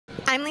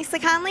I'm Lisa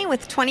Conley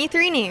with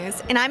 23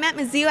 News, and I'm at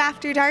Mizzou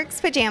After Dark's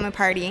Pajama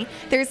Party.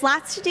 There's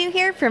lots to do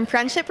here, from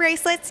friendship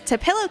bracelets to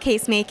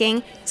pillowcase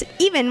making to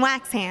even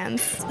wax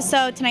hands.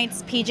 So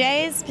tonight's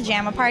PJ's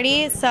Pajama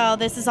Party, so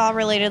this is all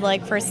related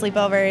like for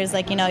sleepovers,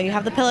 like, you know, you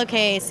have the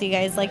pillowcase, you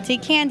guys like to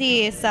eat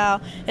candy, so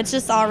it's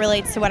just all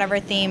relates to whatever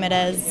theme it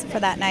is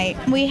for that night.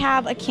 We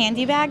have a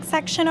candy bag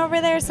section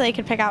over there, so they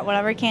could pick out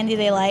whatever candy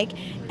they like,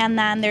 and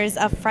then there's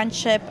a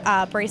friendship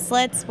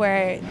bracelets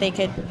where they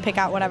could pick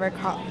out whatever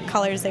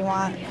colors they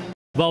want.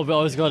 Well, we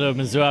always go to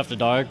Mizzou After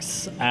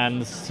Darks,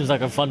 and it seems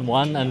like a fun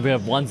one, and we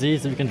have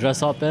onesies that we can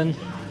dress up in.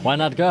 Why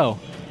not go?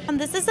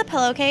 This is a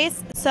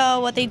pillowcase, so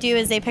what they do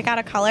is they pick out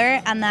a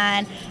color, and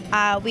then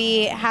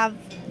we have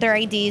their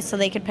IDs so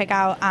they could pick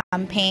out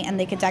paint and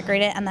they could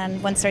decorate it, and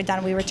then once they're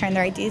done, we return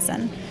their IDs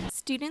in.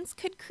 Students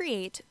could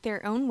create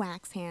their own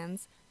wax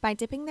hands by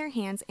dipping their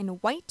hands in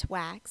white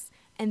wax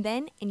and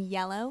then in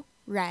yellow,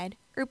 red,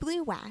 or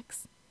blue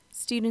wax.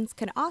 Students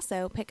could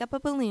also pick up a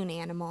balloon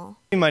animal.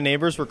 My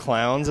neighbors were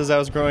clowns as I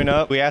was growing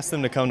up. We asked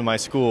them to come to my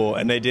school,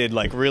 and they did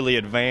like really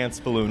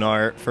advanced balloon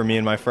art for me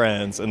and my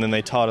friends, and then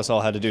they taught us all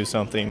how to do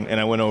something, and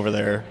I went over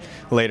there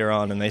later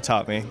on and they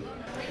taught me.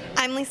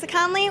 I'm Lisa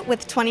Conley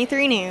with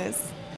 23 News.